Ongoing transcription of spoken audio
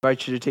I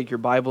invite you to take your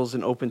Bibles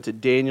and open to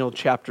Daniel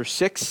chapter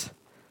 6.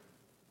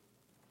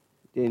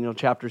 Daniel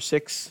chapter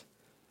 6.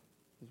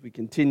 As we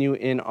continue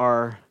in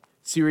our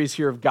series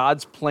here of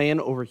God's plan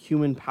over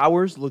human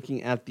powers,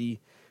 looking at the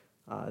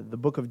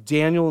book of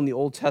Daniel in the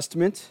Old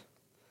Testament.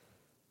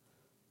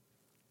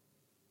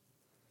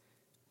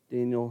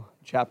 Daniel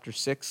chapter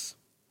 6.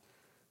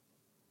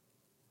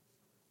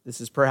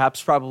 This is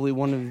probably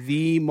one of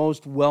the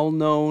most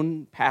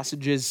well-known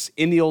passages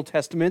in the Old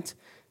Testament.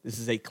 This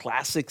is a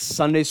classic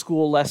Sunday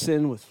school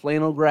lesson with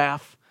flannel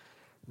graph.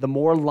 The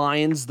more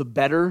lions, the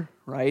better,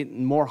 right?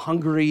 And the more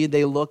hungry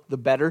they look, the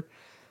better.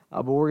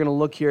 But we're going to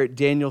look here at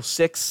Daniel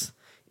 6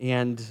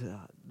 and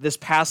this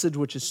passage,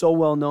 which is so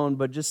well known,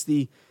 but just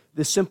the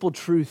simple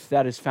truth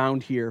that is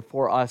found here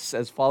for us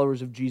as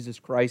followers of Jesus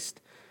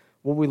Christ.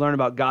 What we learn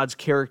about God's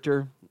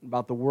character,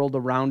 about the world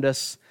around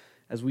us,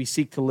 as we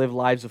seek to live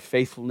lives of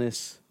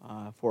faithfulness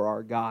for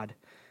our God,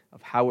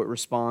 of how it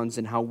responds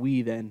and how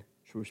we then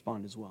should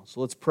respond as well. So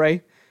let's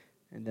pray,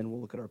 and then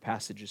we'll look at our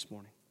passage this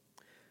morning.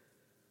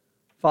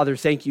 Father,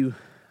 thank you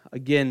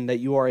again that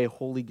you are a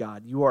holy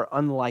God. You are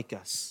unlike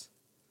us.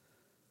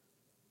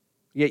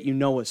 Yet you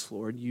know us,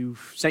 Lord.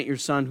 You've sent your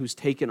Son who's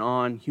taken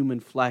on human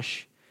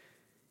flesh.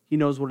 He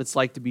knows what it's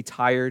like to be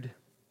tired,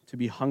 to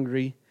be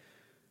hungry,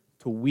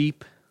 to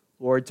weep,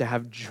 Lord, to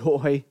have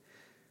joy.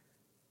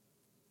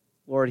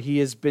 Lord, he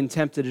has been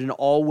tempted in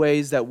all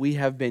ways that we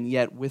have been,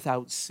 yet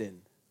without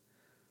sin.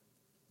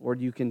 Lord,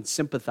 you can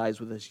sympathize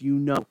with us. You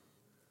know.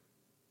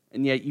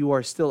 And yet you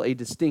are still a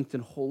distinct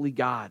and holy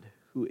God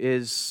who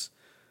is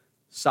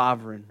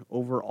sovereign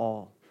over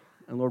all.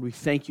 And Lord, we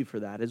thank you for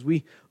that. As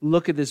we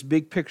look at this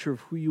big picture of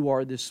who you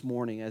are this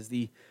morning, as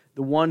the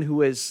one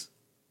who is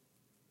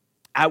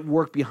at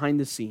work behind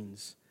the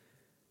scenes,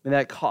 may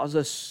that cause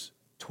us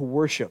to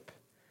worship,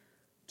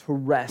 to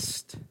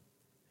rest,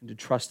 and to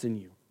trust in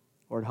you.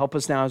 Lord, help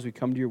us now as we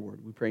come to your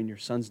word. We pray in your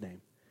Son's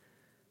name.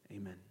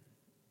 Amen.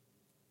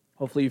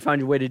 Hopefully you found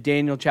your way to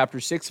Daniel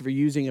chapter 6. If you're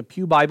using a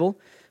Pew Bible,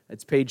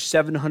 that's page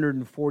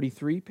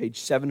 743,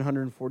 page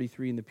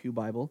 743 in the Pew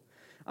Bible.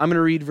 I'm going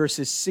to read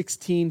verses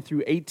 16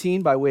 through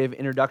 18 by way of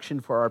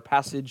introduction for our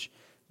passage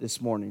this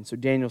morning. So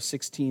Daniel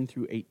 16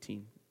 through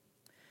 18.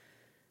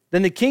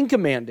 Then the king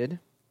commanded,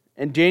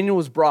 and Daniel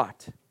was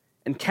brought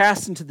and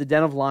cast into the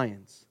den of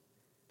lions.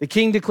 The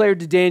king declared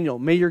to Daniel,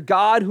 "May your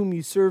God, whom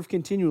you serve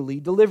continually,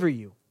 deliver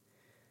you."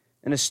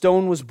 And a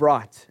stone was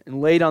brought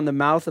and laid on the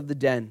mouth of the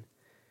den.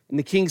 And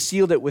the king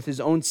sealed it with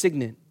his own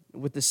signet,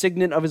 with the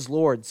signet of his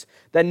lords,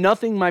 that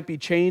nothing might be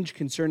changed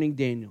concerning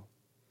Daniel.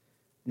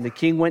 And the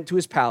king went to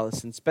his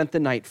palace and spent the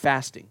night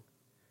fasting.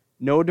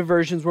 No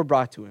diversions were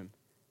brought to him,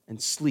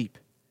 and sleep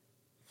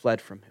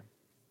fled from him.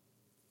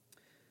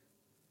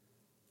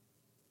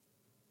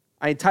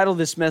 I entitled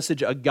this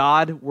message, "A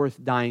God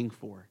Worth Dying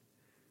For."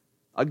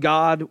 A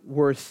God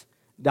worth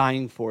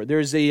dying for.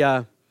 There's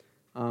the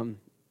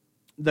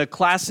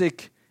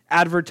classic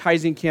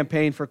advertising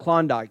campaign for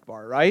Klondike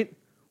bar, right?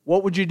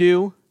 What would you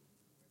do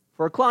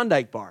for a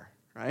Klondike bar,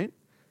 right?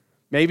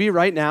 Maybe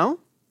right now,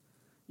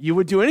 you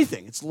would do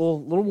anything. It's a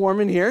little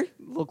warm in here.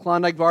 A little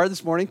Klondike bar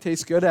this morning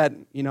tastes good at,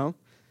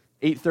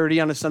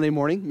 8:30 on a Sunday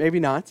morning. Maybe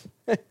not.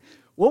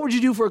 What would you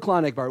do for a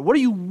Klondike bar? What are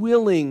you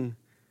willing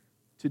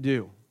to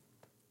do?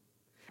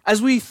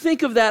 As we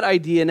think of that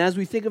idea and as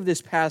we think of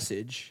this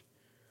passage,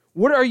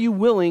 what are you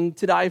willing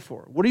to die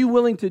for? What are you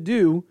willing to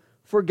do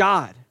for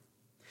God?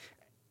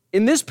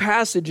 In this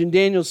passage in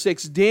Daniel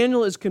 6,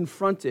 Daniel is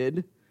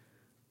confronted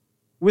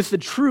with the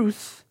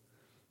truth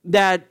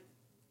that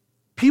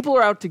people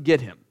are out to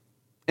get him.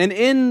 And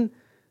in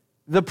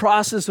the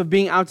process of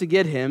being out to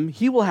get him,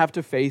 he will have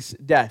to face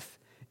death.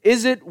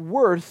 Is it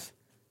worth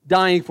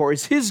dying for?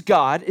 Is his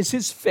God, is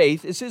his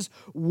faith, is his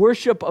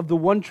worship of the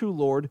one true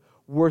Lord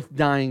worth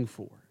dying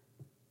for?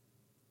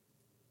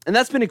 And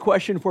that's been a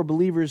question for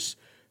believers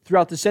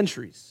throughout the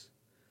centuries.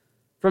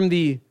 From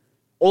the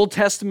Old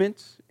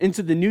Testament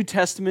into the New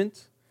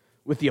Testament,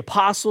 with the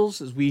apostles,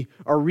 as we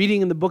are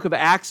reading in the book of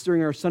Acts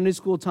during our Sunday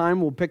school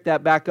time, we'll pick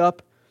that back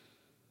up.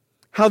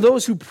 How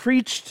those who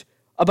preached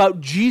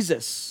about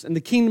Jesus and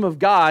the kingdom of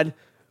God,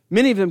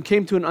 many of them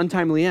came to an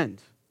untimely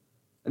end.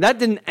 And that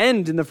didn't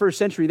end in the first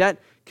century. That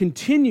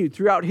continued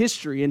throughout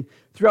history and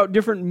throughout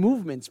different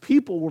movements.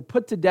 People were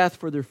put to death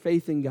for their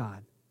faith in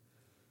God.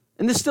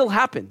 And this still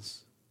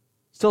happens.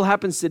 Still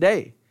happens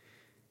today.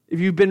 If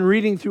you've been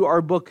reading through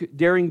our book,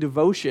 Daring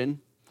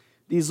Devotion,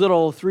 these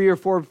little 3 or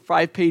 4,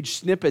 5-page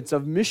snippets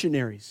of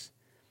missionaries.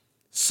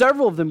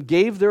 Several of them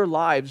gave their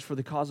lives for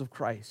the cause of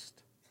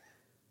Christ.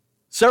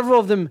 Several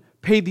of them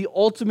paid the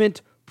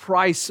ultimate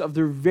price of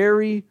their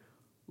very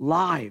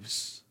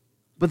lives.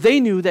 But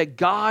they knew that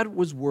God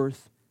was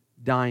worth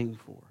dying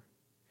for.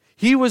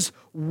 He was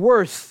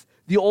worth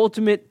the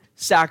ultimate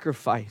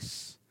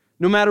sacrifice.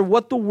 No matter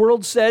what the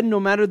world said, no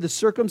matter the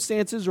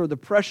circumstances or the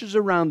pressures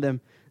around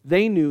them,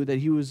 they knew that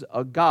he was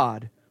a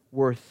God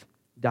worth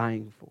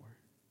dying for.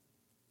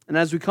 And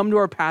as we come to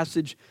our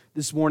passage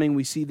this morning,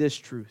 we see this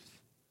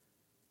truth.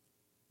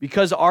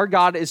 Because our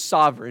God is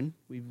sovereign,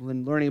 we've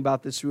been learning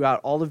about this throughout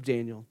all of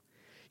Daniel,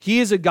 he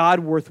is a God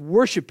worth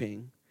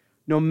worshiping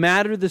no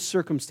matter the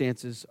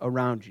circumstances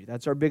around you.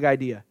 That's our big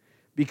idea.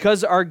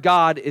 Because our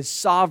God is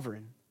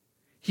sovereign,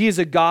 He is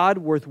a God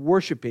worth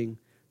worshiping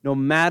no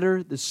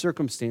matter the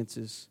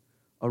circumstances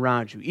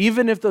around you,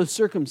 even if those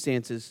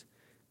circumstances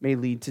may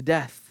lead to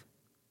death.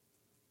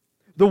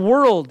 The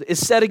world is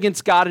set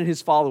against God and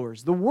His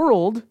followers. The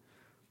world,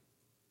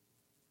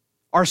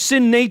 our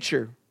sin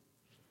nature,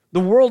 the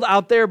world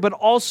out there, but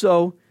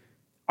also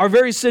our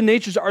very sin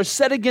natures are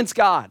set against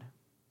God.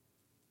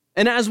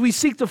 And as we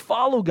seek to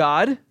follow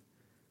God,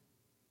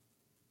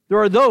 there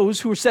are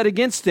those who are set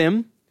against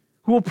Him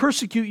who will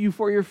persecute you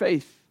for your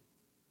faith.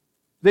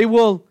 They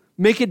will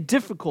make it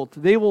difficult.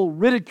 They will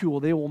ridicule.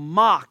 They will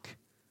mock.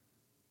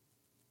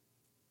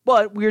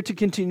 But we are to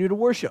continue to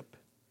worship.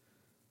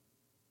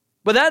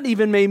 But that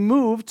even may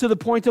move to the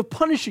point of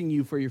punishing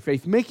you for your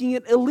faith, making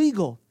it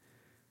illegal.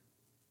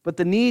 But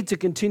the need to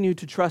continue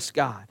to trust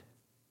God.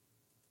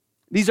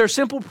 These are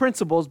simple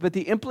principles, but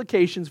the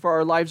implications for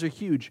our lives are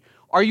huge.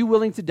 Are you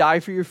willing to die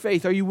for your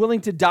faith? Are you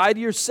willing to die to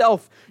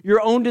yourself, your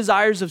own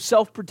desires of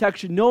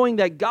self-protection, knowing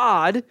that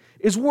God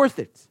is worth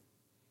it?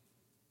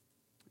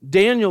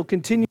 Daniel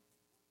continues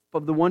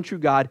of the one true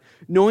God,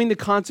 knowing the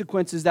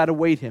consequences that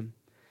await him.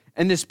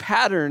 And this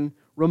pattern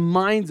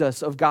reminds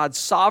us of God's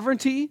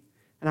sovereignty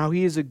and how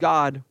He is a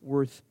God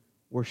worth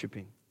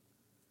worshiping.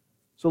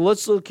 So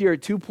let's look here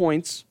at 2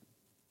 points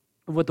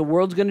of what the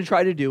world's going to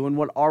try to do and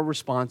what our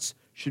response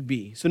should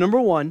be. So number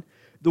 1,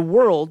 the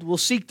world will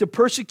seek to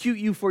persecute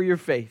you for your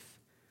faith,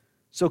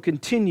 so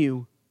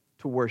continue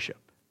to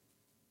worship.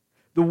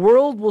 The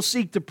world will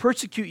seek to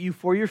persecute you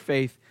for your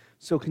faith,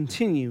 so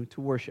continue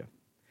to worship.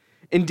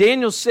 In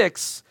Daniel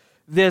 6,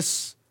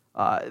 this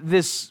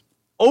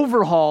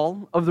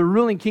overhaul of the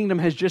ruling kingdom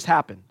has just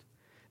happened.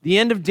 The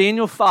end of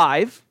Daniel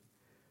 5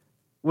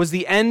 was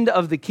the end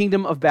of the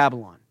kingdom of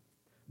Babylon.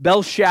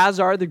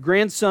 Belshazzar, the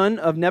grandson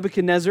of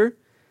Nebuchadnezzar,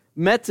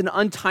 met an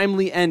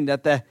untimely end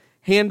at the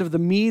hand of the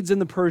Medes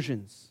and the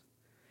Persians.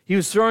 He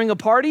was throwing a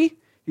party,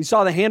 he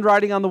saw the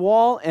handwriting on the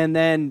wall, and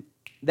then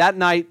that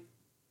night,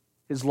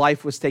 his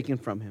life was taken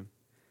from him.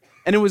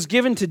 And it was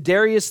given to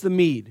Darius the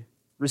Mede,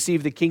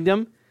 received the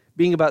kingdom,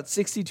 being about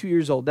 62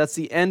 years old. That's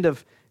the end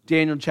of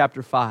Daniel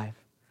chapter 5.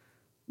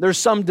 There's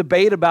some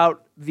debate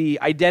about the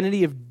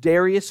identity of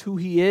Darius, who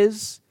he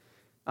is.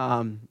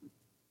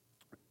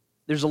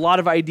 There's a lot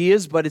of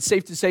ideas, but it's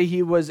safe to say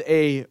he was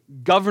a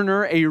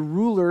governor, a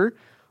ruler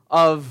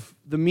of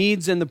the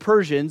Medes and the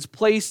Persians,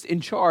 placed in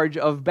charge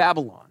of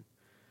Babylon.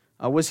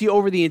 Was he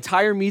over the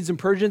entire Medes and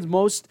Persians?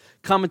 Most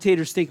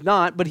commentators think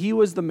not, but he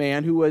was the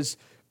man who was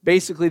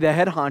basically the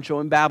head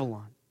honcho in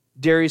Babylon,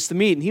 Darius the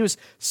Mede. And he was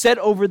set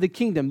over the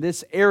kingdom,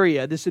 this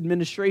area, this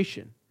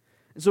administration.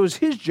 And so it was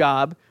his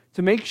job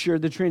to make sure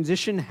the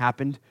transition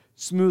happened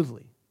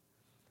smoothly.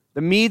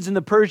 The Medes and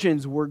the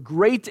Persians were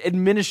great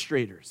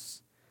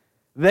administrators.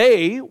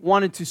 They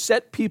wanted to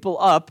set people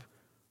up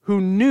who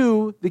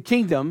knew the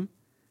kingdom,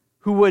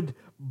 who would,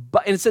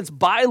 in a sense,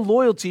 buy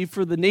loyalty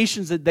for the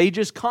nations that they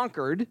just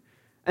conquered,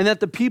 and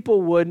that the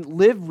people would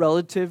live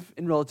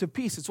in relative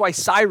peace. That's why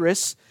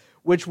Cyrus,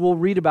 which we'll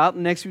read about in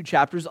the next few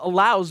chapters,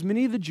 allows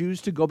many of the Jews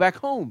to go back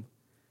home,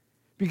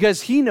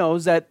 because he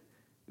knows that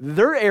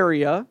their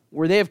area,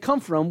 where they have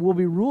come from, will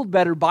be ruled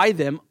better by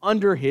them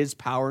under his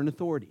power and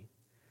authority.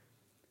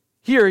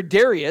 Here,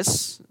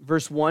 Darius,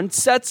 verse 1,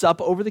 sets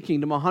up over the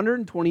kingdom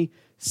 120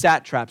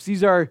 satraps.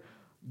 These are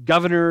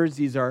governors,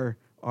 these are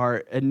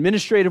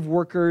administrative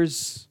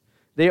workers,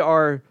 they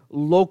are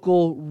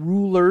local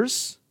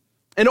rulers.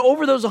 And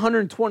over those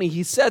 120,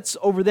 he sets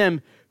over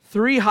them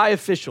 3 high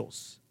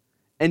officials,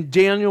 and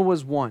Daniel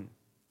was one.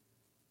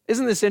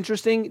 Isn't this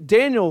interesting?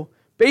 Daniel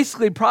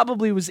basically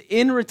probably was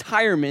in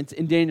retirement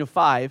in Daniel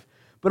 5,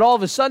 but all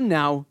of a sudden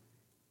now,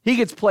 he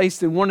gets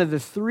placed in one of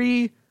the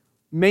 3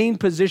 main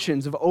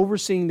positions of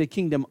overseeing the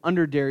kingdom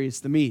under Darius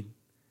the Mede.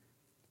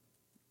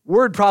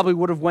 Word probably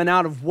would have went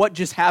out of what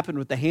just happened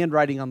with the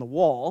handwriting on the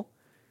wall,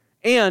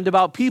 and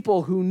about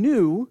people who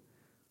knew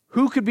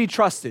who could be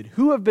trusted,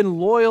 who have been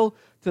loyal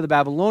to the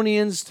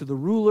Babylonians, to the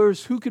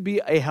rulers, who could be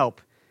a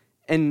help.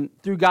 And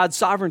through God's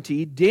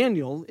sovereignty,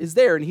 Daniel is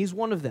there, and he's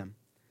one of them.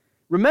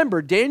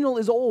 Remember, Daniel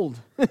is old,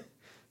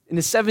 in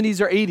his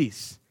 70s or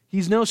 80s.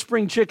 He's no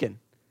spring chicken.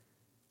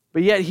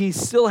 But yet he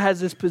still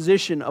has this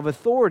position of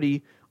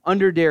authority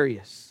under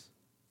Darius.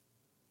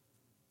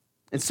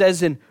 It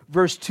says in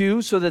verse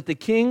 2, so that the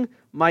king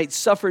might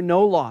suffer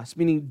no loss,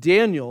 meaning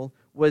Daniel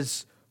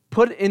was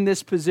put in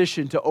this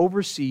position to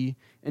oversee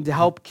and to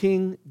help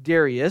King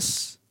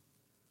Darius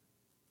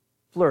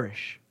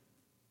flourish.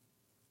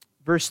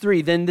 Verse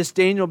 3, then this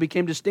Daniel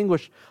became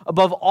distinguished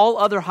above all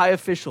other high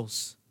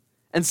officials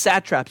and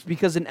satraps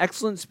because an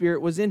excellent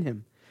spirit was in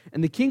him.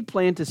 And the king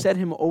planned to set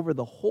him over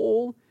the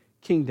whole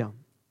kingdom.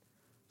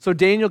 So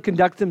Daniel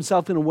conducted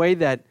himself in a way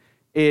that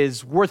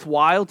is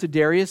worthwhile to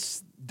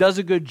Darius, does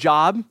a good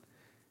job,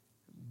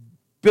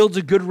 builds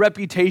a good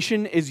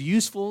reputation, is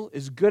useful,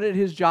 is good at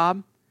his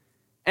job.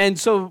 And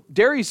so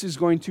Darius is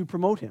going to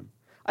promote him.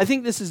 I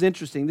think this is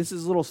interesting. This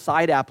is a little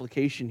side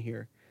application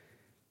here.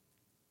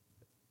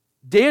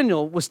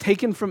 Daniel was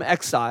taken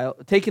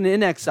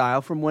in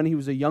exile from when he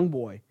was a young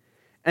boy.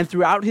 And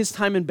throughout his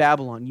time in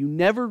Babylon, you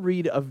never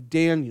read of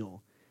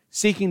Daniel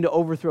seeking to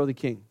overthrow the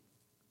king,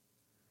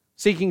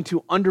 seeking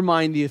to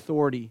undermine the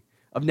authority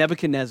of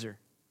Nebuchadnezzar,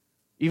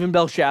 even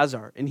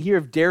Belshazzar, and here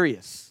of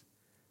Darius.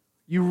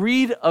 You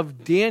read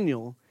of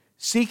Daniel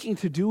seeking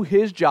to do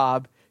his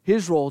job,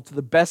 his role, to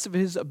the best of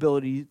his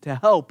ability to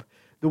help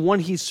the one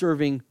he's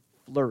serving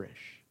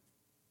flourish.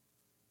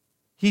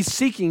 He's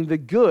seeking the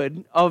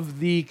good of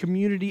the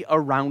community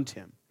around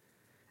him.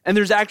 And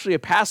there's actually a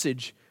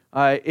passage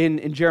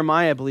in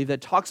Jeremiah, I believe,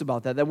 that talks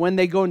about that when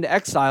they go into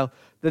exile,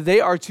 that they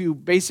are to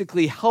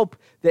basically help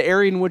the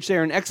area in which they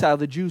are in exile,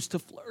 the Jews, to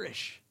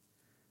flourish.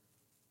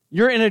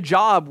 You're in a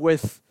job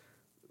with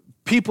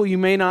people you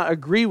may not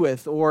agree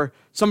with or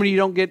somebody you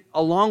don't get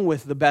along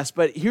with the best,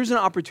 but here's an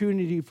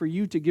opportunity for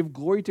you to give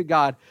glory to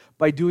God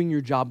by doing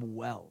your job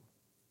well.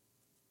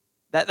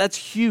 That's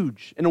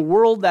huge. In a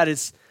world that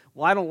is,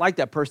 well, I don't like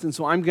that person,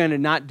 so I'm going to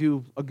not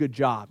do a good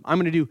job. I'm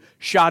going to do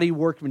shoddy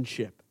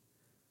workmanship.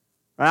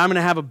 I'm going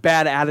to have a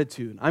bad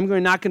attitude. I'm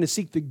not going to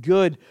seek the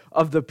good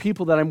of the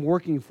people that I'm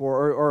working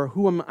for or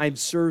who I'm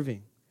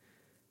serving.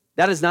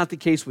 That is not the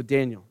case with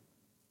Daniel.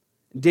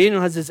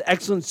 Daniel has this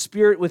excellent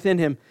spirit within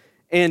him,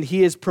 and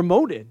he is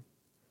promoted.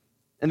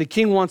 And the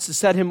king wants to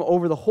set him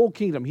over the whole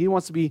kingdom. He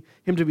wants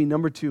him to be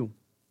number 2.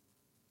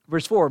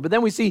 Verse 4, but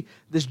then we see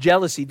this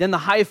jealousy. Then the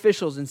high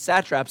officials and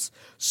satraps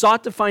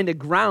sought to find a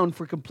ground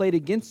for complaint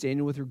against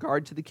Daniel with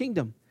regard to the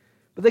kingdom.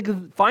 But they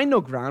could find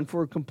no ground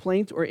for a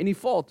complaint or any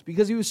fault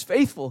because he was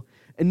faithful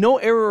and no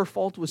error or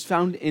fault was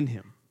found in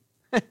him.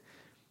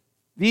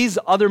 These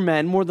other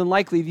men, more than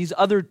likely, these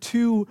other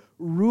 2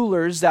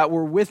 rulers that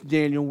were with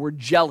Daniel were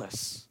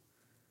jealous.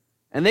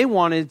 And they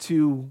wanted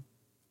to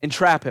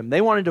entrap him.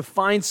 They wanted to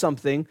find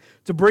something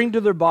to bring to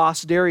their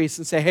boss, Darius,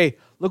 and say, hey,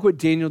 look what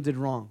Daniel did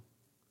wrong.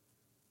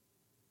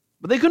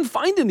 But they couldn't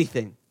find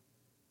anything.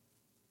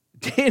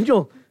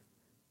 Daniel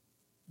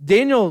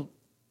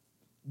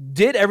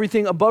did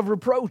everything above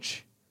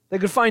reproach. They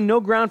could find no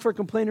ground for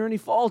complaint or any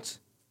fault.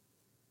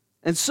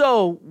 And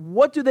so,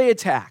 what do they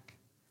attack?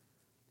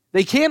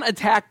 They can't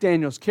attack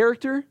Daniel's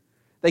character.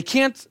 They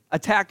can't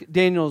attack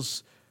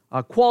Daniel's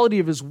quality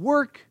of his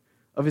work,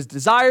 of his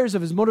desires,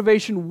 of his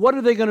motivation. What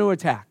are they going to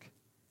attack?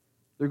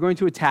 They're going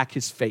to attack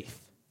his faith.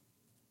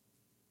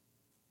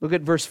 Look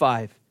at verse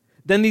 5.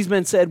 Then these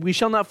men said, we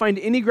shall not find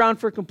any ground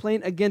for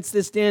complaint against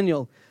this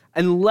Daniel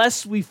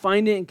unless we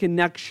find it in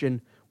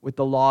connection with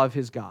the law of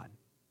his God.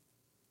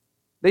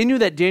 They knew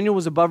that Daniel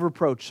was above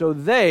reproach, so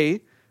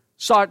they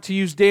sought to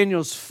use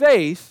Daniel's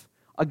faith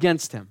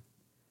against him.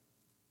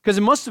 Because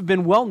it must have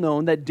been well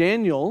known that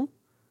Daniel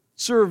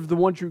served the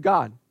one true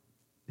God,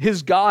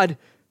 his God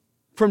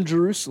from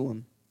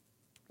Jerusalem.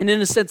 And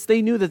in a sense,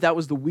 they knew that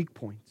was the weak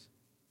point.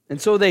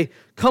 And so they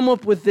come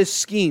up with this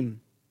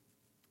scheme.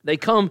 They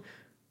come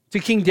to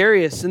King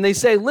Darius and they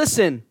say,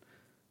 listen,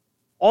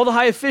 all the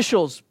high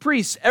officials,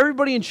 priests,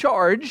 everybody in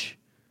charge,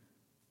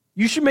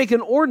 you should make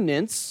an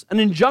ordinance, an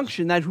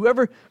injunction that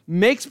whoever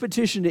makes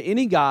petition to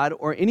any god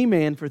or any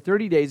man for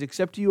 30 days,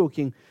 except to you, O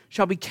king,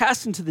 shall be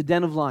cast into the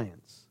den of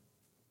lions.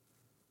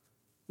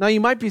 Now you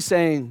might be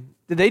saying,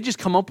 did they just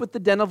come up with the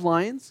den of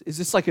lions? Is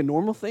this like a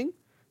normal thing?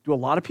 Do a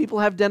lot of people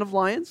have den of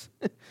lions?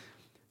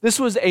 This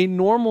was a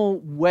normal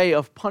way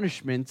of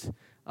punishment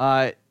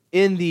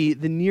in the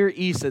Near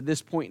East at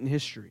this point in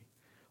history.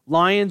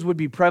 Lions would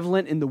be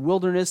prevalent in the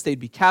wilderness. They'd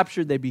be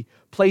captured. They'd be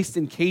placed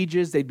in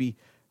cages. They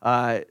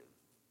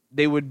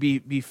would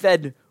be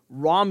fed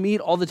raw meat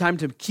all the time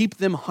to keep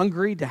them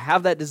hungry, to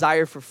have that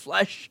desire for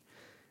flesh.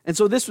 And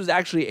so this was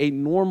actually a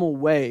normal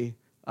way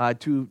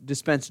to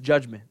dispense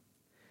judgment.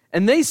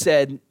 And they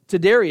said to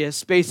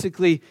Darius,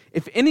 basically,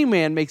 if any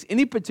man makes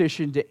any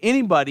petition to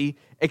anybody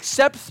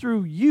except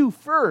through you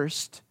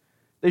first,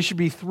 they should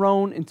be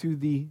thrown into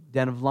the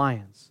den of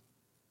lions.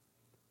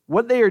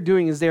 What they are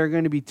doing is they are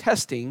going to be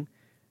testing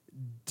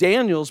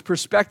Daniel's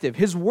perspective,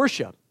 his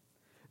worship.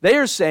 They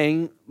are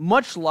saying,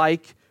 much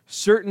like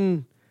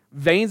certain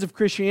veins of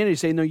Christianity,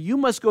 say, no, you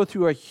must go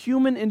through a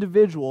human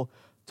individual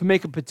to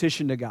make a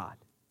petition to God.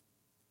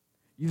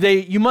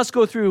 You must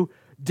go through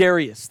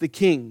Darius, the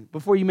king,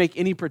 before you make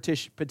any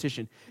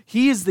petition.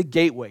 He is the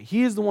gateway.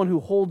 He is the one who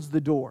holds the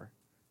door.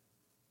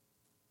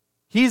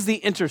 He is the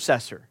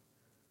intercessor.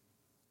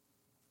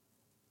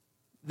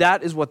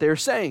 That is what they're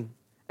saying.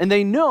 And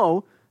they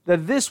know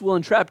that this will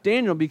entrap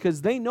Daniel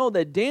because they know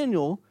that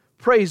Daniel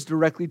prays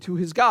directly to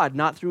his God,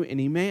 not through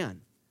any man.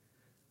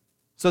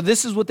 So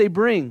this is what they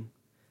bring.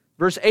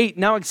 Verse 8,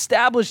 now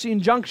establish the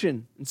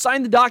injunction and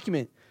sign the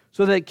document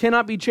so that it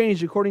cannot be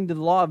changed according to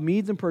the law of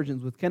Medes and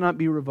Persians, which cannot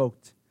be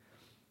revoked.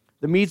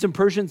 The Medes and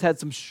Persians had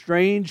some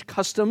strange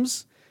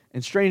customs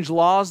and strange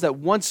laws that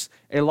once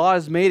a law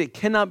is made, it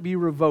cannot be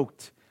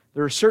revoked.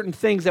 There are certain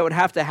things that would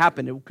have to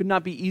happen. It could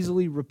not be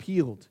easily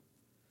repealed.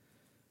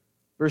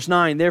 Verse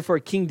 9, therefore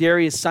King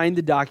Darius signed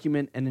the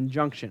document and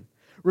injunction.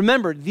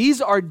 Remember,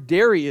 these are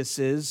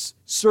Darius's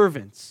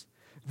servants.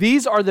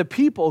 These are the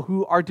people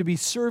who are to be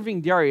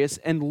serving Darius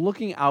and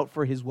looking out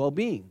for his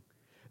well-being.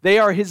 They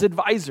are his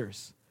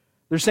advisors.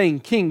 They're saying,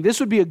 King, this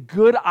would be a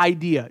good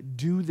idea.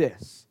 Do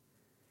this.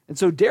 And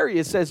so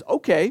Darius says,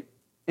 okay,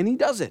 and he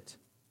does it.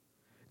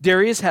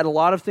 Darius had a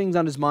lot of things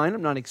on his mind.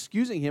 I'm not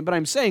excusing him, but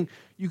I'm saying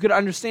you could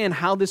understand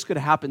how this could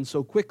happen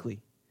so quickly.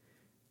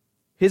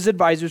 His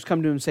advisors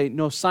come to him and say,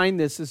 no, sign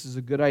this. This is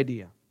a good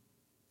idea.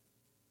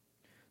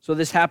 So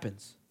this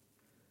happens.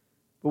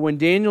 But when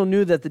Daniel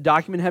knew that the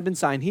document had been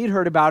signed, he'd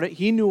heard about it.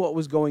 He knew what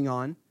was going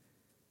on.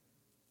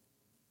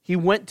 He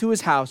went to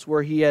his house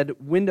where he had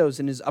windows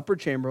in his upper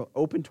chamber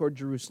open toward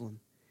Jerusalem.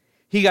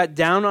 He got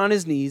down on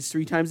his knees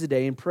 3 times a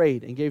day and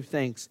prayed and gave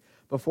thanks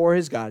before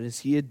his God as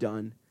he had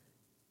done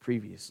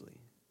previously.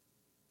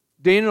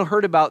 Daniel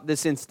heard about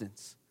this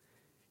instance.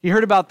 He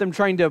heard about them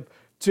trying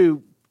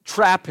to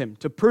trap him,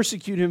 to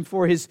persecute him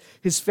for his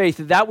faith.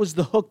 That was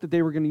the hook that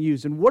they were going to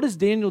use. And what does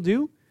Daniel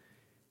do?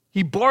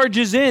 He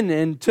barges in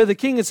and to the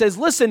king and says,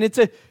 listen, it's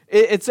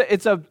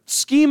a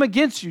scheme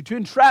against you to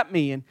entrap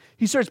me. And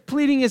he starts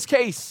pleading his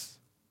case.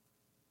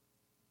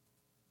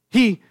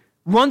 He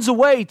runs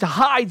away to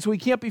hide so he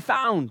can't be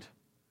found.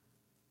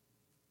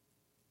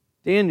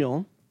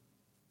 Daniel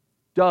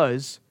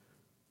does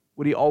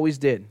what he always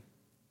did.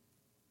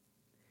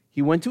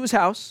 He went to his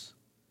house.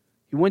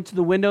 He went to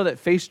the window that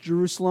faced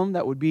Jerusalem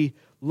that would be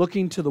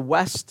looking to the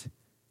west.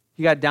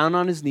 He got down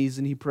on his knees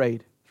and he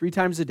prayed 3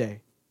 times a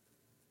day.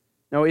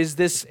 Now, is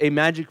this a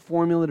magic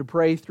formula to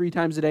pray 3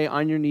 times a day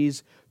on your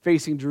knees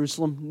facing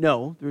Jerusalem?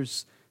 No,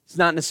 it's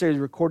not necessarily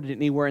recorded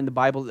anywhere in the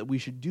Bible that we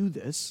should do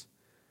this.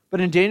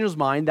 But in Daniel's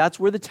mind, that's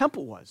where the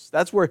temple was.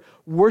 That's where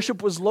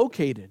worship was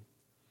located.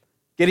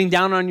 Getting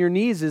down on your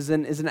knees is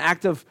an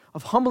act of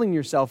humbling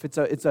yourself. It's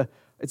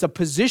a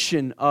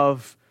position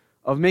of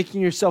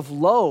making yourself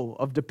low,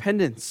 of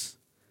dependence.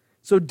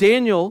 So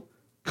Daniel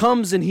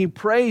comes and he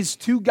prays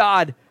to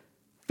God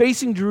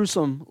facing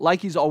Jerusalem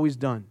like he's always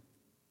done.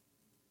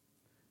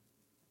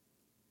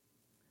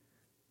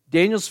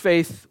 Daniel's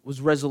faith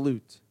was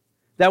resolute,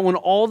 that when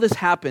all this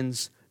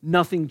happens,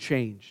 nothing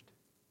changed.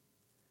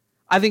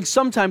 I think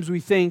sometimes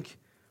we think,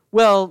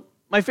 well,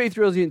 my faith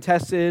really isn't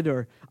tested,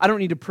 or I don't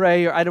need to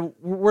pray, or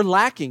we're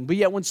lacking. But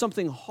yet when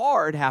something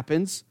hard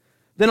happens,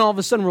 then all of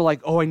a sudden we're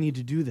like, oh, I need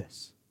to do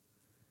this.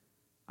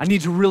 I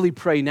need to really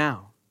pray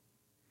now.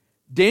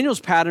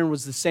 Daniel's pattern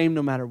was the same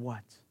no matter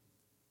what.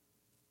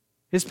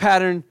 His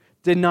pattern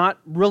did not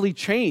really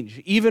change,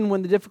 even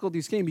when the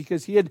difficulties came,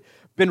 because he had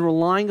been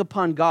relying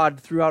upon God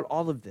throughout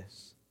all of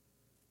this.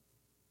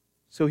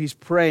 So he's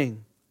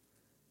praying.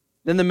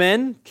 Then the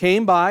men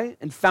came by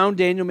and found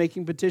Daniel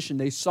making petition.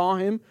 They saw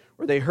him,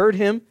 or they heard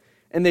him,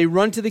 and they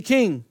run to the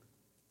king.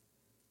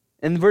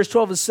 And in verse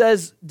 12 it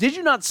says, did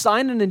you not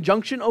sign an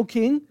injunction, O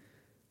king,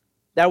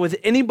 that with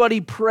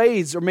anybody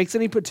prays or makes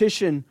any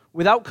petition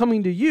without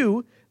coming to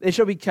you, they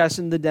shall be cast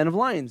in the den of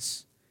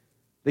lions?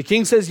 The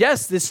king says,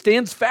 yes, this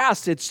stands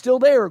fast. It's still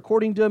there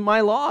according to my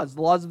laws,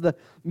 the laws of the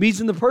Medes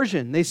and the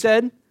Persian. They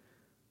said,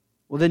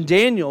 well, then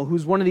Daniel,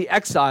 who's one of the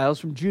exiles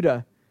from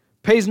Judah,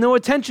 pays no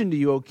attention to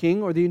you, O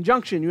king, or the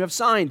injunction you have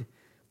signed,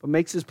 but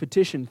makes his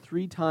petition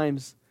 3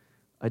 times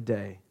a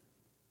day.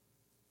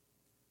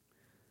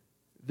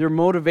 Their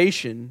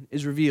motivation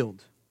is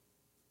revealed.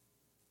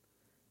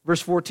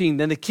 Verse 14,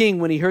 then the king,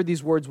 when he heard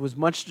these words, was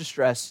much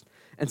distressed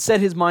and set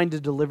his mind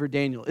to deliver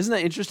Daniel. Isn't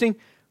that interesting?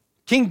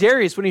 King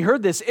Darius, when he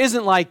heard this,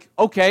 isn't like,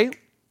 okay,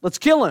 let's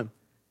kill him.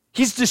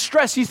 He's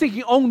distressed. He's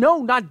thinking, oh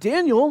no, not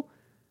Daniel.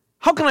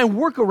 How can I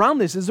work around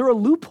this? Is there a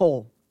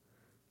loophole?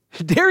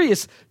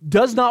 Darius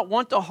does not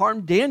want to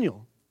harm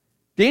Daniel.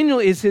 Daniel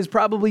is his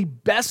probably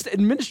best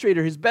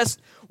administrator, his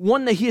best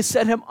one that he has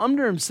set him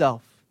under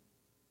himself.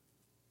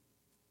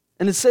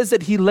 And it says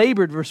that he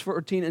labored, verse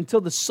 14,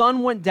 until the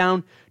sun went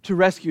down to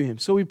rescue him.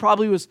 So he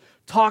probably was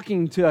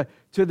talking to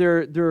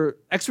their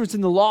experts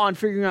in the law and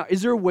figuring out,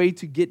 is there a way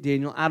to get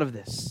Daniel out of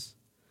this?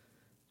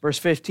 Verse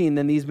 15,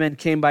 then these men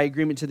came by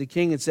agreement to the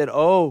king and said,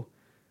 oh,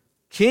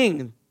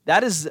 king,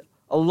 that is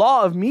a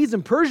law of Medes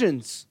and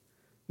Persians.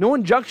 No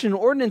injunction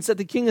or ordinance that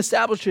the king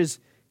establishes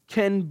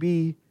can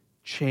be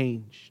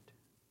changed.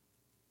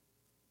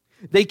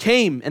 They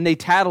came and they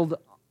tattled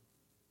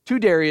to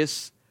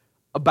Darius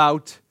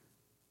about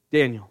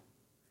Daniel.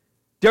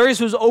 Darius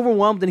was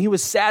overwhelmed and he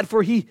was sad,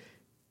 for he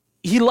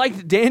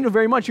liked Daniel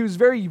very much. He was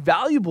very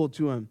valuable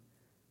to him.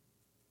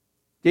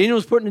 Daniel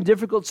was put in a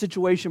difficult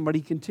situation, but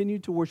he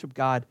continued to worship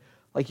God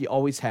like he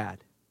always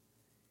had.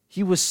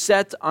 He was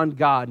set on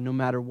God no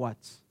matter what.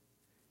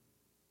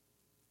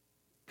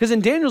 Because in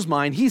Daniel's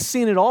mind, he's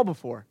seen it all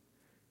before.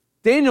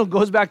 Daniel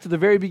goes back to the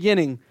very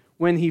beginning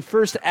when he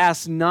first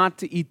asked not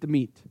to eat the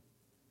meat.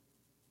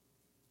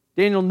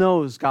 Daniel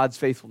knows God's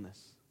faithfulness.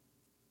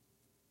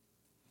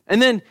 And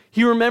then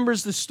he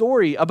remembers the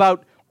story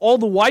about all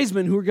the wise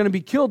men who are going to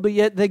be killed, but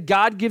yet that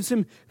God gives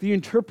him the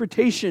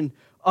interpretation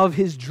of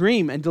his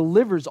dream and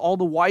delivers all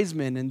the wise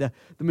men and the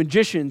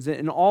magicians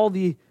and all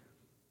the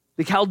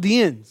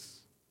Chaldeans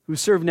who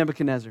served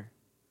Nebuchadnezzar.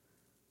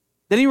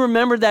 Then he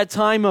remembered that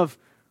time of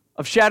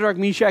Shadrach,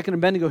 Meshach, and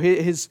Abednego,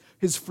 his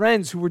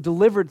friends who were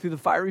delivered through the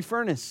fiery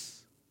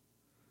furnace.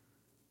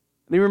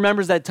 And he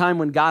remembers that time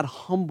when God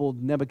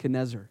humbled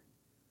Nebuchadnezzar.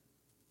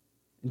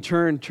 In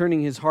turn,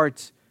 turning his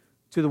heart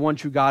to the one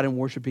true God and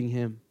worshiping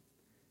him.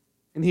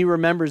 And he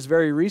remembers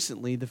very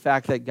recently the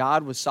fact that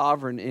God was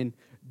sovereign in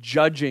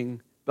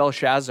judging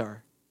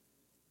Belshazzar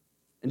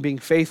and being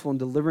faithful in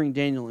delivering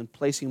Daniel and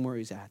placing him where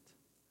he's at.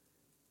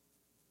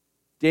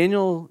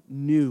 Daniel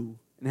knew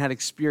and had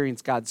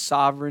experienced God's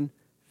sovereign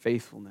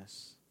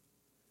faithfulness.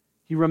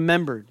 He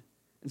remembered.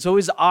 And so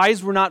his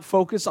eyes were not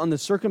focused on the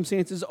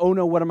circumstances, oh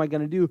no, what am I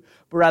going to do?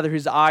 But rather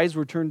his eyes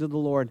were turned to the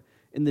Lord.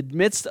 In the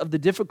midst of the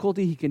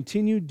difficulty, he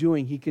continued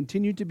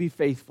to be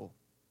faithful.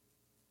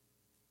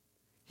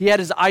 He had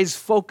his eyes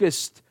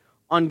focused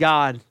on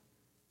God,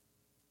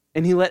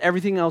 and he let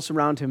everything else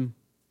around him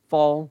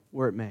fall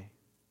where it may.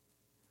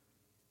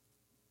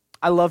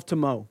 I love to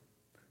mow.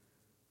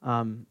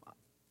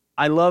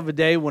 I love a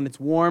day when it's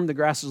warm, the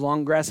grass is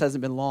long. Grass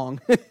hasn't been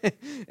long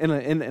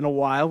in a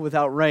while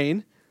without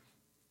rain.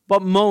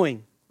 But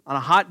mowing on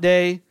a hot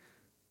day,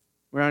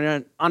 we're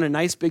on a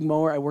nice big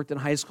mower. I worked in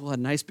high school, had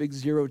a nice big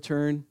zero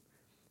turn.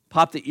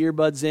 Pop the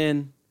earbuds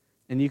in,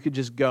 and you could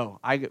just go.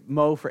 I could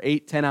mow for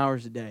 8-10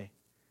 hours a day.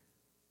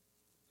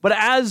 But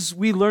as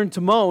we learned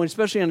to mow, and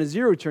especially on a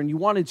zero turn, you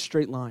wanted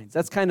straight lines.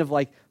 That's kind of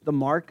like the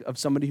mark of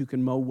somebody who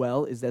can mow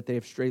well, is that they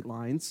have straight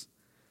lines.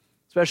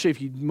 Especially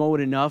if you mow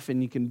it enough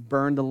and you can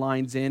burn the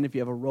lines in if you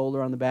have a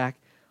roller on the back.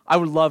 I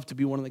would love to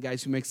be one of the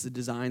guys who makes the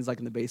designs like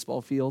in the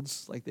baseball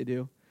fields like they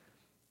do.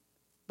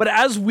 But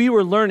as we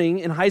were learning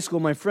in high school,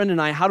 my friend and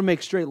I, how to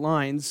make straight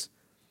lines,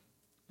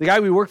 the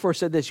guy we worked for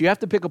said this: you have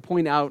to pick a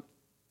point out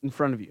in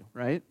front of you,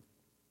 right?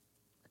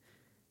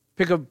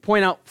 Pick a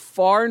point out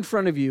far in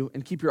front of you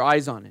and keep your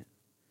eyes on it.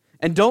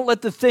 And don't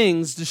let the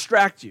things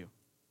distract you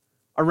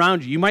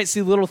around you. You might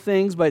see little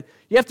things, but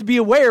you have to be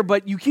aware,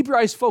 but you keep your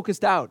eyes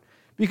focused out.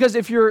 Because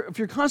if you're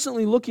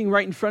constantly looking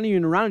right in front of you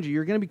and around you,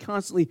 you're going to be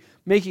constantly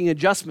making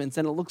adjustments,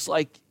 and it looks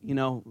like,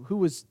 who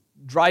was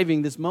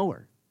driving this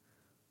mower?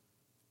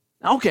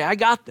 Okay, I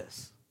got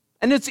this.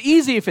 And it's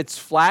easy if it's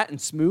flat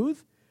and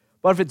smooth,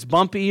 but if it's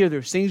bumpy or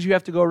there's things you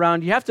have to go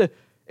around,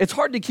 it's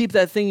hard to keep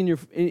that thing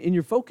in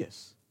your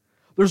focus.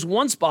 There's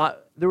one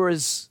spot, there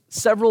was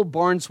several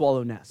barn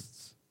swallow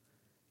nests,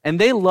 and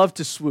they love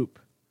to swoop,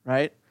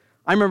 right?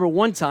 I remember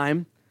one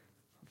time,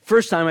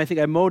 first time I think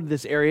I mowed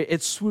this area,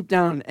 it swooped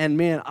down, and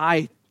man,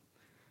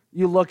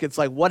 you look, it's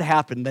like, what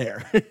happened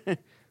there?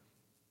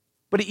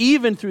 But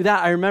even through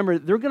that, I remember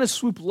they're going to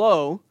swoop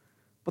low,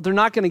 but they're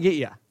not going to get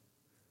you.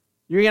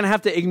 You're going to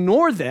have to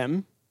ignore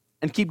them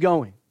and keep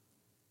going.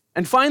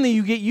 And finally,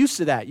 you get used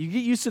to that. You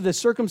get used to the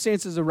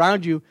circumstances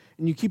around you,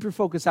 and you keep your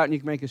focus out, and you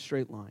can make a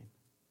straight line.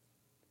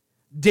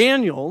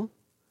 Daniel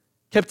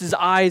kept his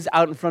eyes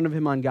out in front of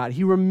him on God.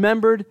 He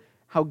remembered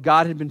how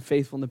God had been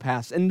faithful in the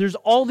past. And there's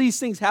all these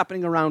things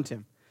happening around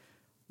him.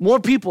 More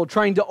people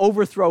trying to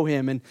overthrow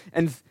him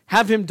and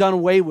have him done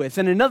away with.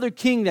 And another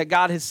king that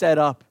God has set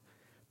up.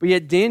 But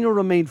yet Daniel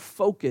remained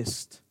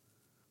focused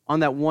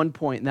on that one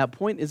point. And that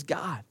point is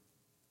God.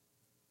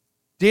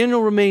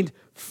 Daniel remained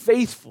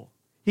faithful.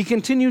 He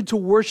continued to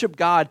worship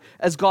God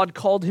as God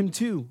called him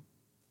to.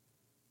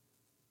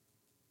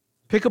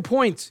 Pick a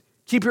point.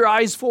 Keep your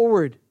eyes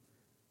forward.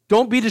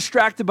 Don't be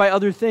distracted by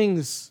other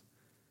things.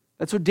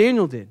 That's what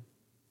Daniel did.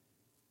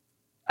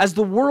 As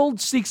the world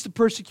seeks to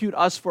persecute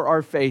us for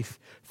our faith,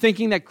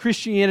 thinking that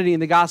Christianity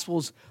and the gospel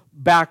is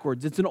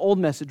backwards, it's an old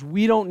message.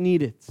 We don't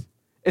need it.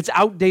 It's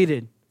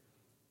outdated.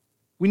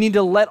 We need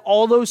to let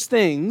all those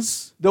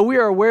things, though we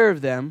are aware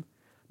of them,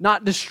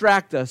 not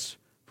distract us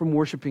from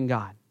worshiping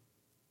God.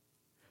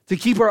 To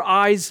keep our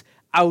eyes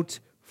out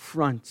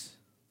front.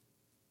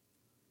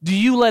 Do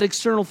you let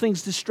external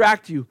things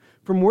distract you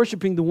from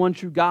worshiping the one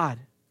true God?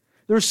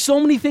 There are so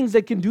many things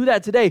that can do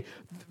that today,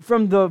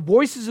 from the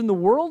voices in the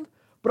world,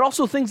 but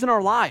also things in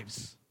our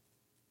lives.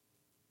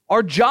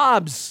 Our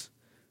jobs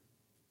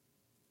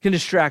can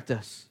distract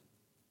us.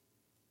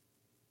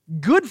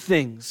 Good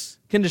things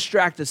can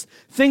distract us.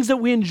 Things that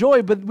we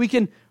enjoy, but we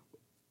can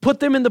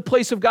put them in the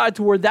place of God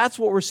to where that's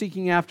what we're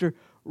seeking after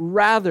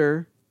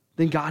rather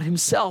than God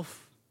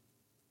himself.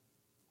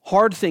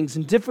 Hard things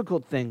and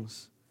difficult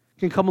things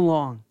can come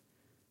along.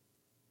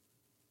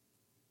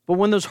 But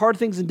when those hard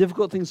things and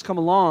difficult things come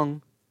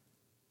along,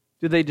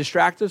 do they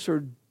distract us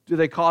or do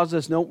they cause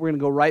us? No, we're going to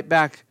go right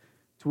back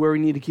to where we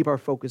need to keep our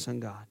focus on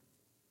God.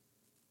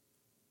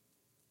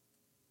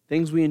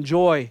 Things we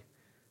enjoy,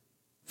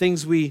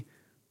 things we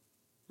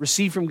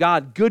receive from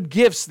God, good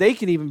gifts, they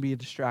can even be a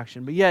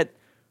distraction. But yet,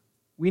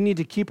 we need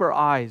to keep our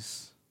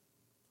eyes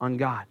on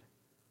God,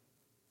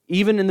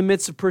 even in the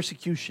midst of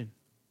persecution.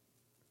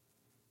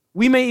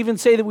 We may even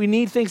say that we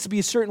need things to be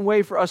a certain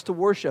way for us to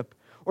worship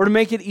or to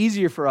make it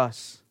easier for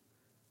us.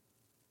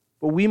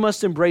 But we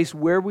must embrace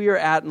where we are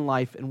at in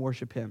life and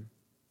worship him.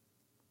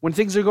 When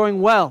things are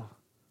going well,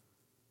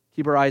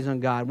 keep our eyes on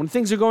God. When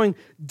things are going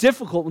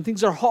difficult, when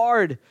things are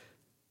hard,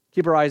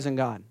 keep our eyes on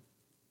God.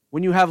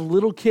 When you have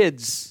little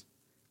kids,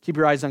 keep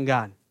your eyes on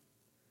God.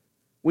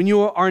 When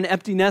you are an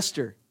empty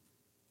nester,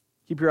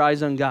 keep your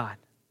eyes on God.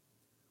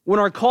 When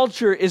our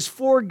culture is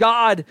for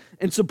God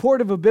and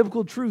supportive of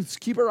biblical truths,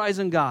 keep our eyes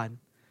on God.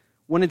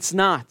 When it's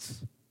not,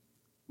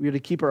 we are to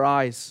keep our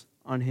eyes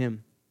on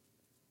him.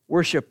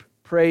 Worship,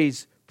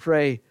 praise,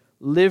 pray,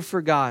 live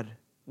for God.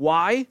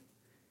 Why?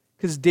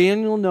 Because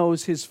Daniel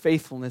knows his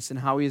faithfulness and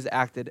how he has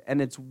acted,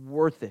 and it's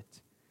worth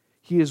it.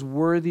 He is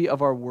worthy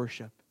of our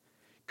worship.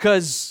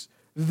 Because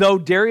though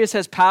Darius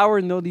has power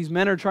and though these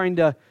men are trying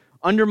to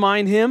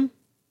undermine him,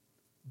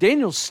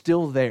 Daniel's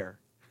still there.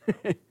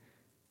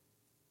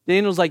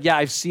 Daniel's like, yeah,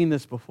 I've seen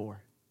this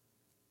before.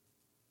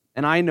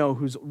 And I know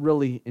who's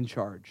really in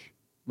charge,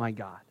 my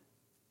God.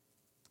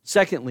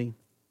 Secondly,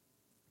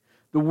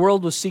 the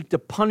world will seek to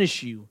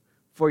punish you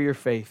for your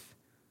faith.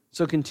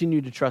 So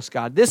continue to trust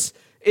God. This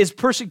is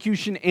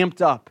persecution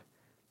amped up.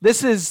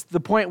 This is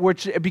the point where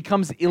it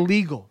becomes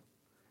illegal,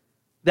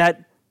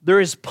 that there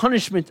is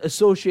punishment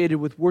associated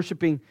with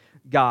worshiping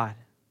God.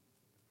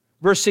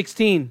 Verse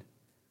 16,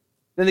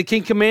 then the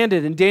king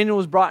commanded, and Daniel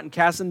was brought and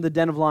cast into the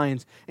den of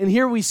lions. And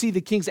here we see the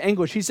king's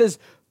anguish. He says,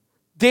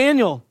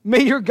 Daniel,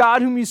 may your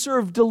God whom you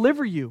serve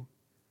deliver you.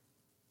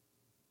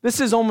 This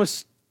is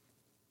almost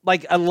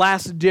like a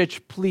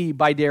last-ditch plea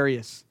by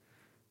Darius.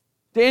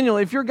 Daniel,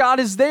 if your God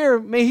is there,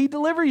 may he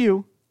deliver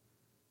you.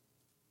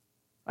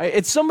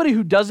 It's somebody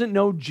who doesn't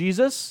know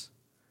Jesus,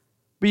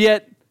 but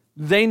yet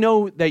they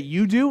know that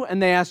you do,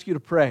 and they ask you to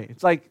pray.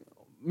 It's like,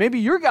 maybe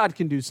your God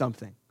can do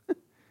something.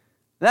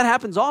 That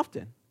happens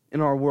often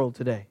in our world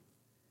today.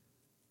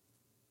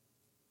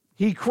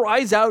 He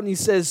cries out and he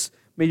says,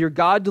 may your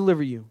God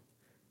deliver you.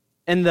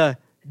 And the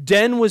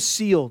den was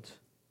sealed.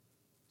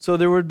 So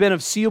there would have been a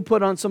seal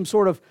put on some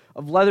sort of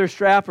leather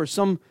strap or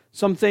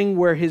something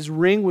where his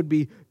ring would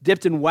be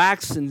dipped in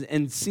wax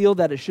and sealed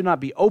that it should not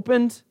be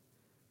opened.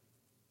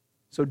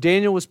 So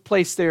Daniel was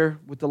placed there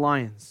with the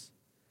lions.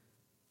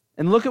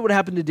 And look at what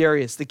happened to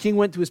Darius. The king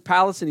went to his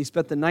palace and he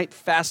spent the night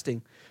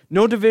fasting.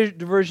 No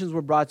diversions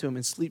were brought to him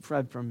and sleep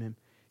fled from him.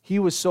 He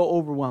was so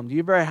overwhelmed. Do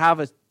you ever have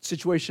a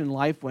situation in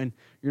life when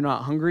you're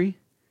not hungry?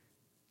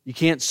 You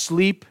can't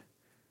sleep.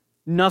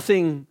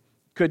 Nothing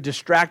could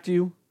distract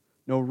you.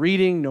 No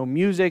reading, no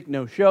music,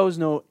 no shows,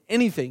 no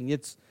anything.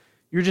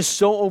 You're just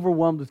so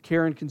overwhelmed with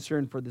care and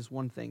concern for this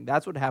one thing.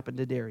 That's what happened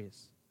to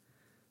Darius.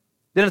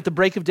 Then at the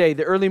break of day,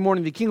 the early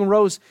morning, the king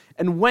arose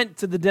and went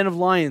to the den of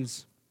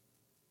lions.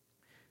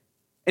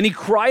 And he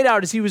cried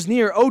out as he was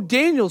near, O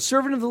Daniel,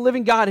 servant of the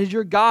living God, has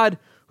your God,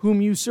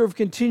 whom you serve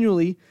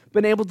continually,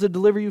 been able to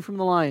deliver you from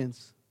the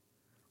lions?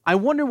 I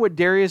wonder what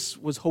Darius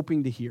was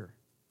hoping to hear.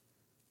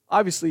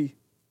 Obviously,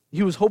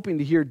 he was hoping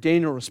to hear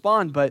Daniel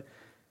respond, but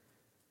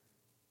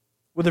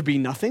would there be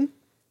nothing?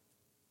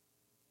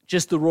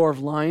 Just the roar of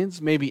lions,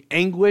 maybe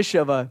anguish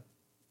of a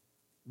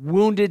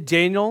wounded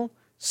Daniel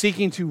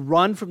seeking to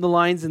run from the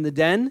lions in the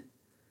den?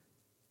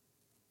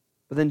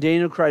 But then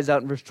Daniel cries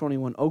out in verse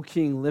 21, O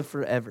king, live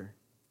forever.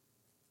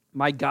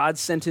 My God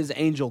sent his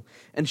angel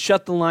and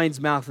shut the lion's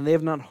mouth, and they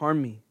have not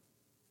harmed me,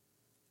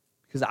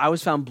 because I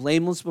was found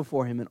blameless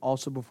before him and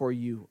also before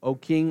you. O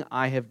king,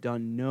 I have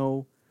done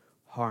no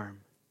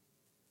harm.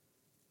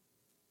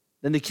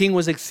 Then the king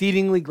was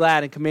exceedingly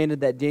glad and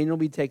commanded that Daniel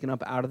be taken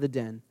up out of the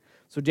den.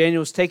 So Daniel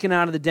was taken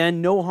out of the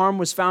den. No harm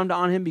was found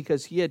on him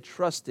because he had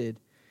trusted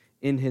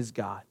in his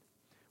God.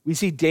 We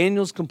see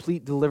Daniel's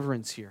complete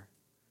deliverance here.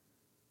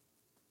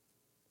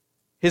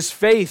 His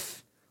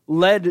faith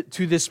led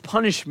to this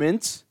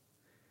punishment,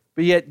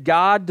 but yet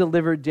God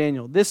delivered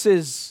Daniel. This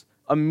is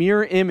a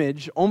mirror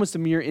image, almost a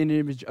mirror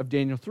image of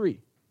Daniel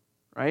 3,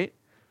 right?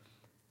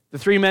 The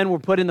three men were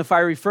put in the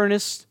fiery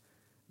furnace.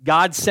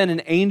 God sent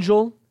an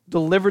angel,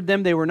 delivered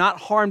them. They were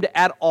not harmed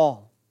at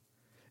all.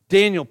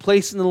 Daniel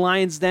placed in the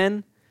lion's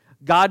den.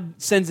 God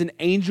sends an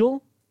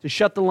angel to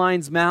shut the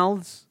lions'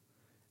 mouths.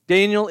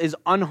 Daniel is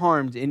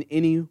unharmed in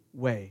any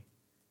way.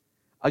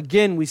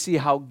 Again, we see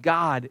how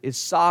God is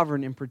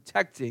sovereign in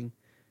protecting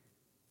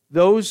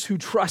those who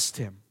trust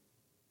him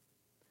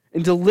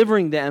and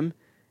delivering them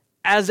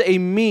as a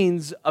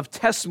means of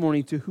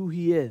testimony to who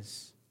he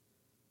is,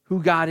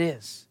 who God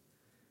is.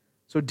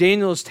 So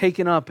Daniel is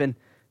taken up, and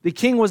the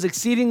king was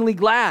exceedingly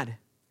glad.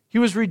 He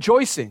was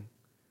rejoicing.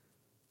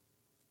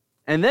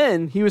 And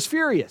then he was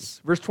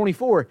furious. Verse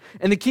 24,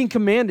 and the king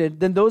commanded,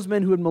 then those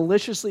men who had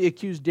maliciously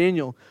accused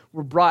Daniel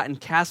were brought and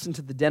cast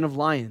into the den of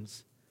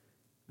lions.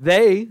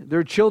 They,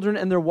 their children,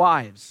 and their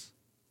wives.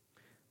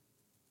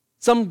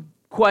 Some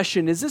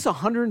question, is this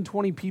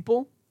 120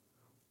 people?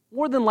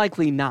 More than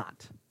likely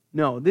not.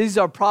 No, these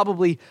are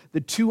probably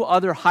the two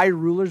other high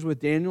rulers with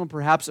Daniel and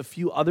perhaps a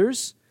few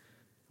others.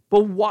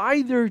 But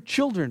why their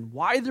children?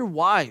 Why their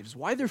wives?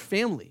 Why their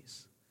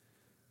families?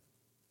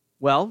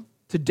 Well,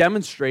 to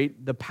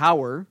demonstrate the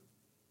power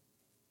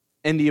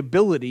and the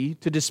ability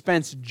to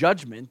dispense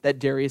judgment that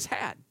Darius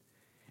had.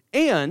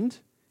 And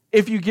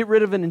if you get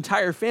rid of an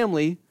entire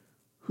family,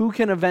 who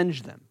can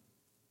avenge them?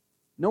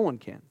 No one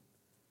can.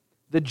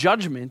 The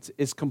judgment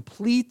is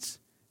complete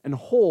and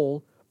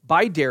whole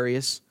by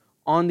Darius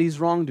on these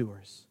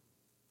wrongdoers.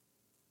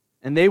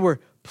 And they were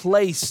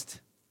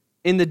placed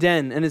in the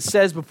den. And it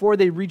says, before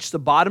they reached the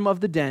bottom of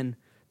the den,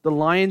 the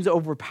lions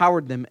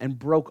overpowered them and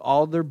broke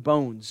all their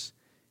bones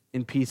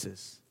in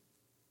pieces.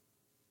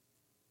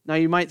 Now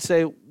you might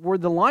say, were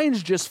the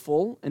lions just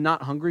full and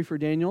not hungry for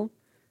Daniel?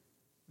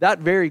 That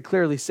very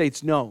clearly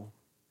states no.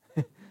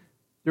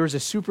 there was a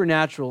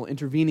supernatural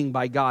intervening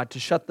by God to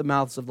shut the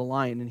mouths of the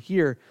lion. And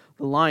here,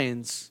 the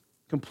lions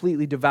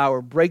completely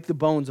devour, break the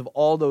bones of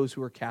all those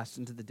who are cast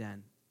into the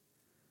den.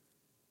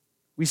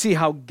 We see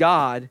how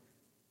God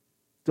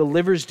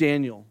delivers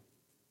Daniel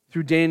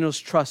through Daniel's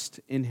trust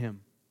in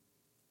him.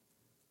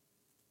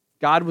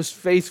 God was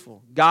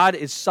faithful. God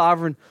is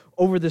sovereign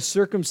over the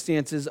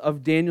circumstances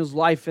of Daniel's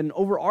life and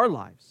over our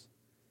lives.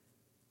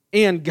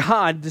 And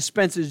God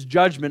dispenses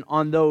judgment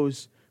on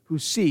those who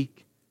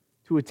seek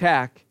to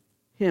attack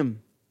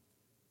him.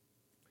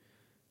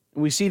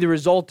 And we see the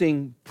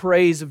resulting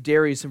praise of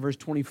Darius in verse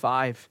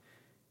 25.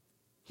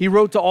 He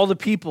wrote to all the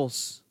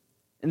peoples,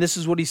 and this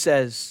is what he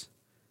says,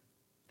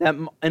 that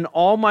in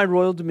all my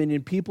royal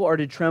dominion, people are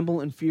to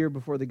tremble and fear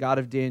before the God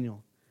of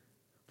Daniel.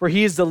 For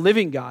he is the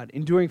living God,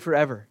 enduring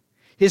forever.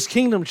 His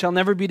kingdom shall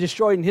never be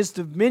destroyed, and his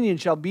dominion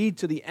shall be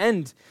to the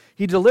end.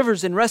 He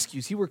delivers and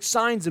rescues. He works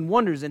signs and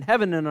wonders in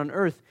heaven and on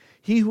earth.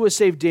 He who has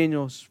saved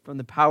Daniel from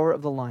the power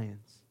of the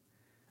lions.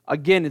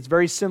 Again, it's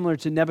very similar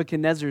to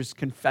Nebuchadnezzar's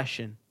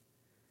confession.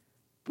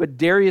 But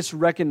Darius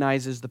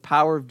recognizes the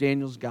power of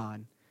Daniel's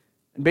God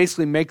and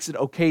basically makes it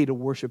okay to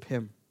worship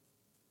him.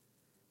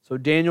 So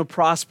Daniel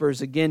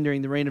prospers again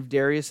during the reign of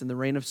Darius and the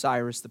reign of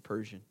Cyrus the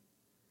Persian.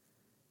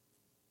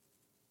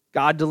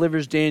 God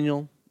delivers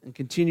Daniel and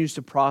continues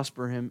to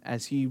prosper him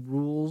as he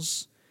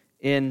rules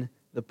in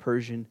the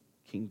Persian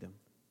kingdom.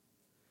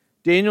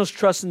 Daniel's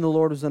trust in the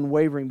Lord was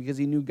unwavering because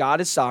he knew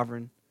God is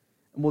sovereign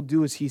and will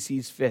do as he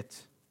sees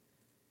fit.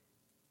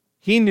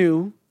 He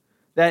knew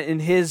that in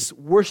his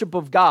worship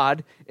of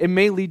God, it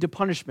may lead to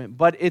punishment,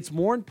 but it's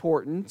more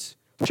important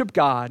to worship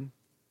God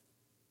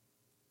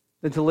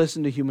than to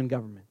listen to human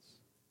governments.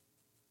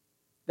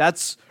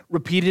 That's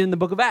repeated in the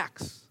book of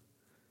Acts.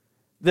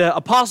 The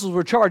apostles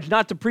were charged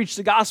not to preach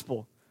the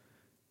gospel.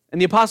 And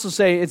the apostles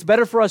say, it's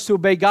better for us to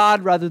obey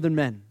God rather than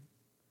men.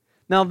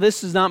 Now,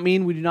 this does not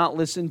mean we do not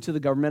listen to the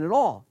government at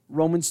all.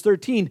 Romans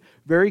 13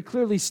 very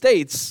clearly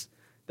states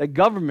that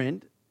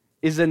government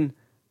is an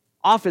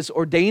office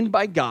ordained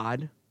by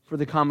God for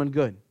the common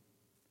good.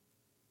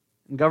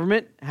 And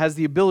government has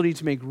the ability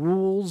to make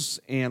rules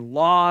and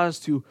laws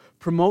to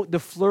promote the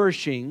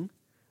flourishing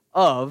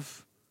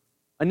of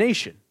a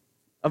nation,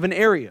 of an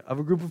area, of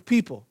a group of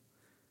people.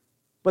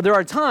 But there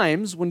are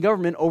times when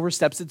government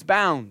oversteps its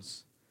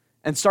bounds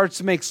and starts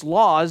to make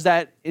laws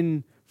that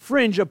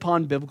infringe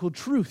upon biblical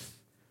truth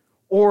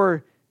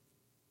or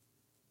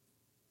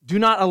do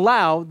not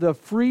allow the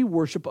free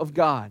worship of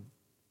God.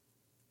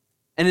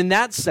 And in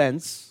that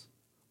sense,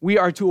 we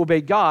are to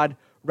obey God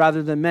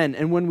rather than men.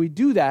 And when we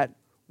do that,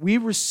 we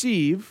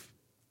receive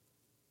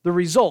the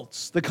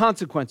results, the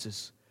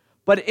consequences.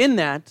 But in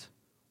that,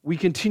 we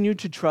continue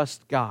to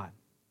trust God.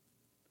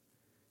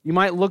 You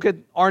might look at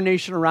our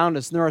nation around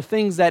us, and there are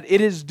things that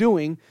it is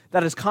doing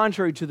that is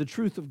contrary to the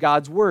truth of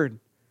God's word.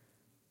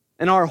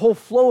 And our whole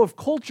flow of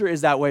culture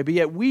is that way, but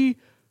yet we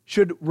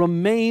should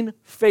remain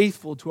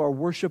faithful to our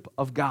worship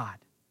of God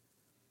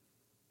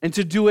and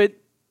to do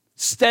it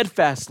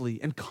steadfastly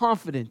and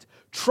confident,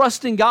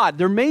 trusting God.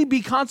 There may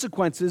be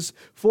consequences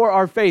for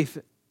our faith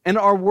and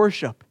our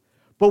worship,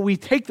 but we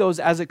take those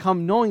as it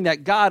comes, knowing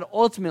that God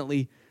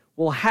ultimately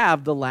will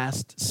have the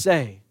last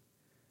say.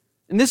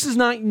 And this is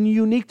not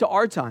unique to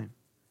our time.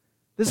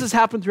 This has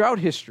happened throughout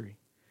history.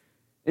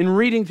 In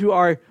reading through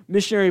our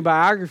missionary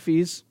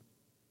biographies,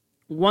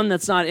 one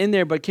that's not in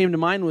there but came to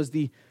mind was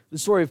the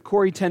story of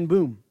Corrie ten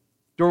Boom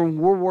during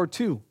World War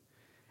II.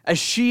 As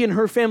she and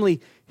her family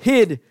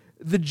hid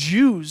the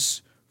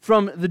Jews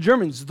from the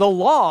Germans, the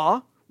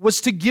law was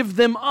to give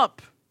them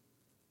up.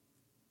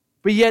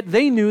 But yet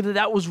they knew that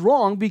that was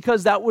wrong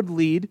because that would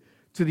lead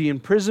to the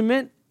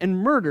imprisonment and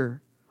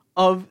murder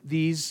of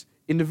these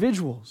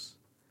individuals.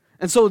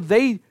 And so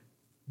they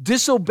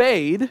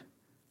disobeyed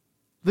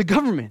the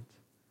government.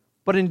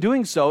 But in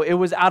doing so, it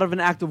was out of an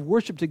act of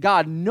worship to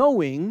God,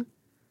 knowing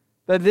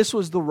that this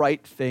was the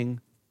right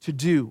thing to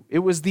do. It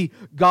was the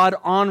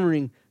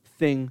God-honoring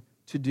thing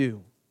to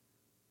do.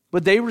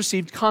 But they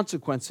received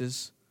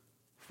consequences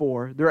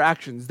for their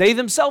actions. They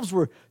themselves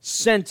were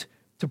sent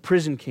to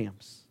prison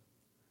camps.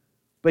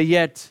 But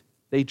yet,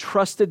 they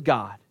trusted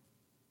God.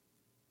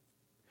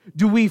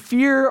 Do we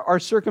fear our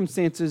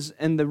circumstances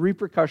and the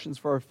repercussions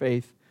for our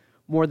faith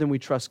more than we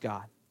trust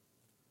God?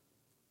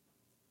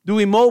 Do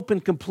we mope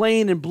and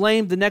complain and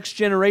blame the next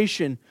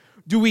generation?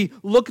 Do we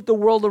look at the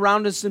world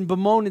around us and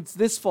bemoan it's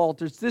this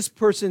fault, or it's this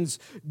person's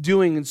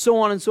doing, and so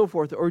on and so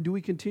forth? Or do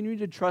we continue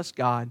to trust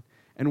God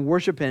and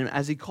worship Him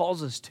as He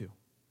calls us to?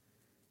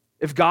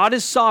 If God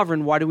is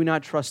sovereign, why do we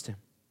not trust Him?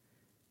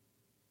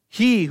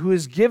 He who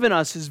has given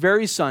us His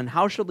very Son,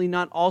 how shall He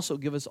not also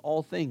give us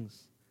all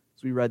things?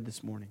 As we read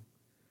this morning.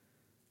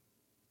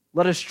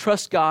 Let us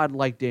trust God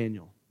like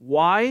Daniel.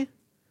 Why?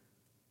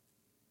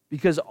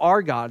 Because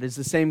our God is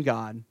the same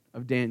God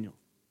of Daniel.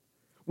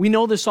 We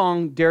know the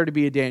song, Dare to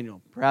be a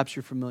Daniel. Perhaps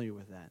you're familiar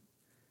with that.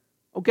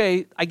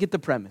 Okay, I get the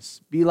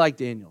premise. Be like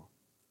Daniel.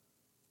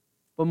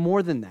 But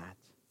more than that,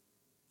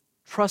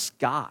 trust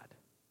God.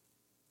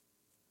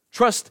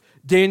 Trust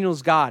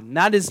Daniel's God, and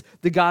that is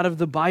the God of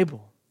the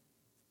Bible.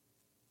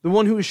 the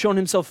one who has shown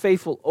himself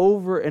faithful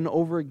over and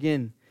over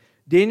again.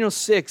 Daniel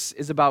 6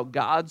 is about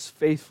God's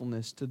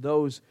faithfulness to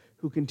those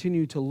who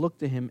continue to look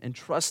to him and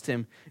trust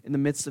him in the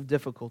midst of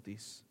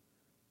difficulties.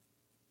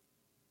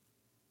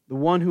 The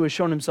one who has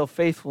shown himself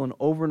faithful and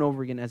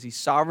over again as he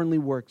sovereignly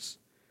works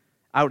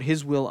out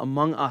his will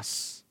among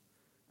us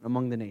and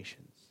among the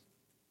nations.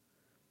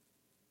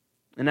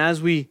 And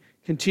as we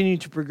continue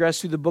to progress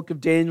through the book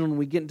of Daniel and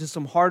we get into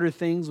some harder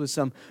things with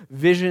some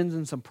visions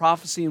and some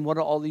prophecy and what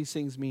do all these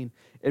things mean,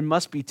 it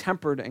must be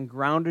tempered and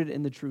grounded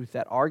in the truth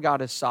that our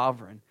God is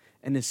sovereign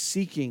and is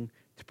seeking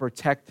to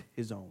protect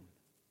his own.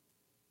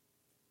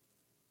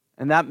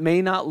 And that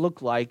may not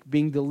look like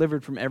being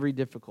delivered from every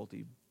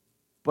difficulty,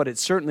 but it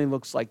certainly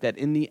looks like that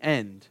in the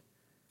end,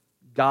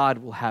 God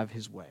will have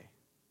his way.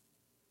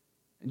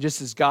 And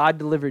just as God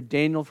delivered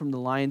Daniel from the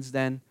lion's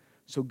den,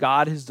 so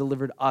God has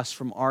delivered us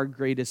from our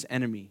greatest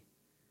enemy,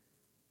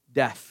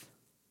 death,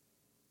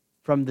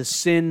 from the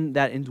sin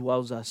that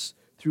indwells us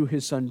through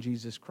his Son,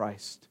 Jesus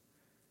Christ.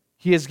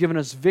 He has given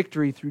us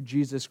victory through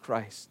Jesus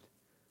Christ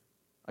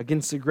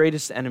against the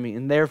greatest enemy.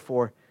 And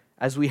therefore,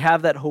 as we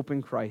have that hope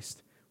in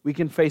Christ, we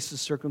can face the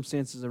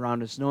circumstances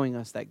around us knowing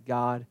us that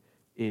God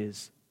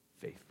is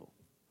faithful.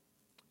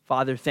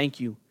 Father, thank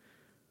you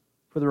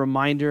for the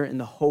reminder and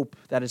the hope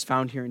that is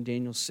found here in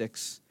Daniel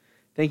 6.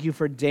 Thank you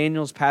for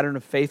Daniel's pattern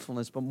of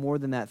faithfulness, but more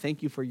than that,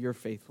 thank you for your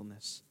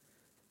faithfulness.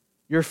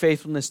 Your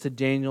faithfulness to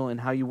Daniel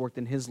and how you worked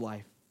in his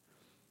life.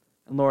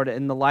 And Lord,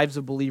 in the lives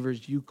of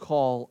believers, you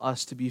call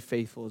us to be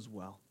faithful as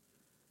well.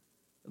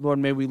 Lord,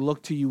 may we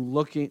look to you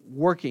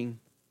working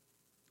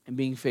and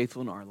being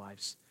faithful in our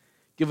lives.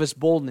 Give us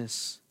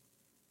boldness.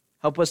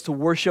 Help us to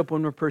worship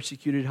when we're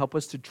persecuted. Help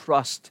us to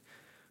trust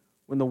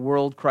when the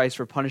world cries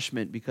for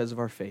punishment because of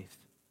our faith.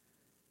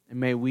 And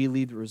may we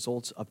lead the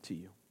results up to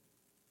you.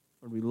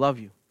 Lord, we love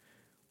you.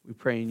 We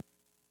pray in you.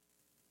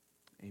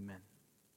 Amen.